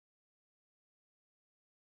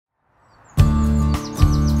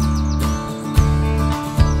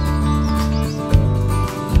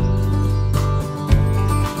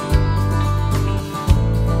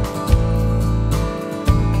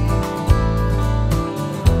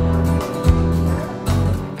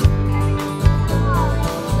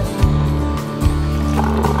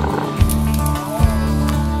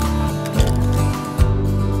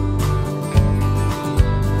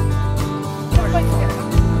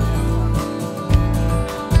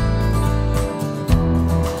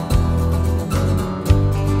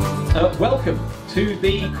welcome to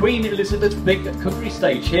the Queen Elizabeth Big Cookery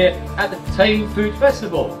Stage here at the Thame Food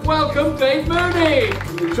Festival. Welcome, Dave Mooney!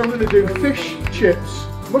 So I'm going to do fish, chips,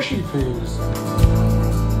 mushy peas.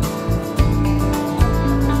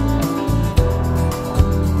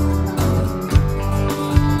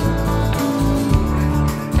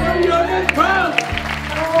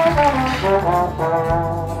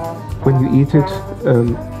 When you eat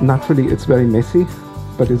it, naturally it's very messy,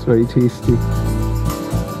 but it's very tasty.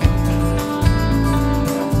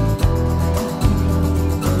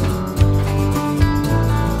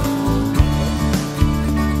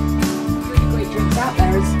 Great drinks out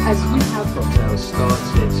there as you have. Cocktails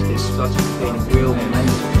started being real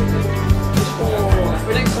momentum.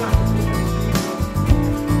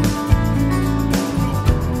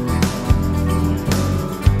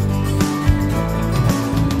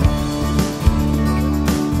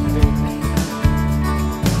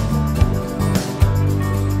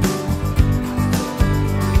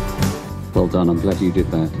 Well done, I'm glad you did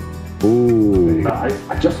that. Ooh.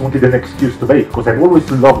 I just wanted an excuse to bake because I've always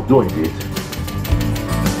loved doing it.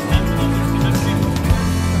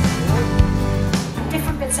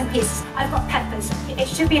 Different bits and pieces. I've got peppers. It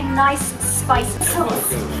should be a nice spicy sauce.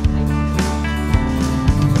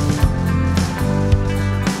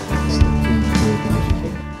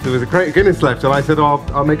 There was a crate of Guinness left and I said, oh,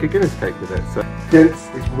 I'll make a Guinness cake with it. So dense,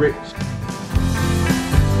 it's rich.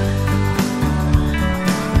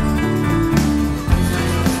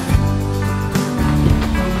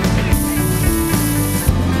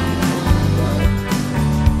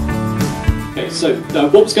 So,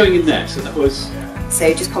 what was going in there? So that was...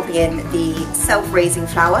 So just popping in the self-raising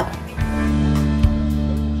flour.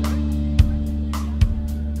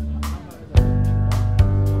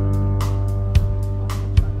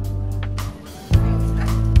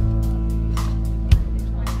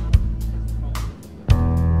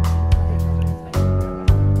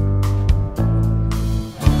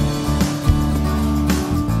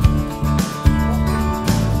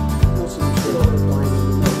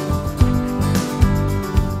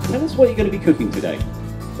 Tell us what you're going to be cooking today.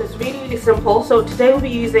 So it's really, really simple. So today we'll be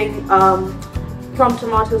using plum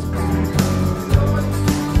tomatoes.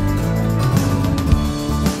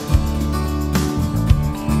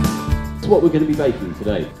 That's what we're going to be baking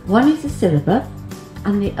today. One is the syllabub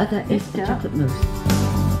and the other is the chocolate mousse.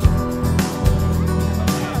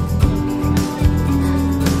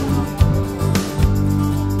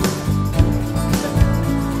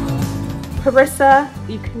 Harissa,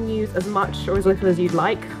 you can use as much or as little as you'd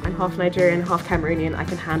like. I'm half Nigerian, half Cameroonian. I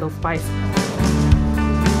can handle spice.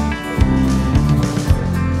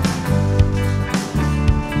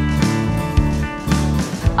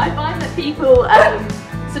 I find that people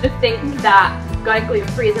sort of think that going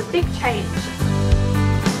gluten-free is a big change.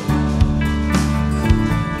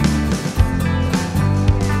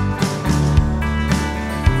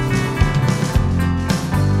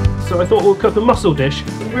 So I thought we'll cook a mussel dish,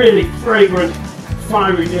 a really fragrant,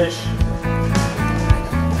 fiery dish.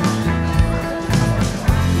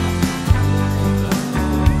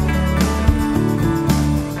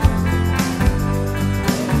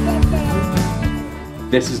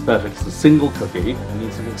 This is perfect. It's a single cookie. You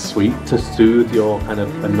need something sweet to soothe your kind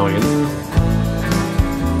of annoyance.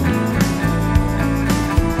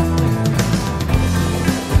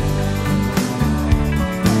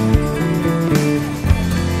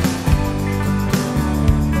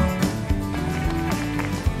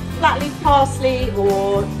 Flat leaf parsley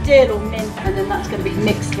or dill or mint, and then that's going to be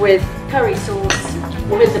mixed with curry sauce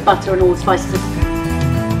with the butter and all the spices.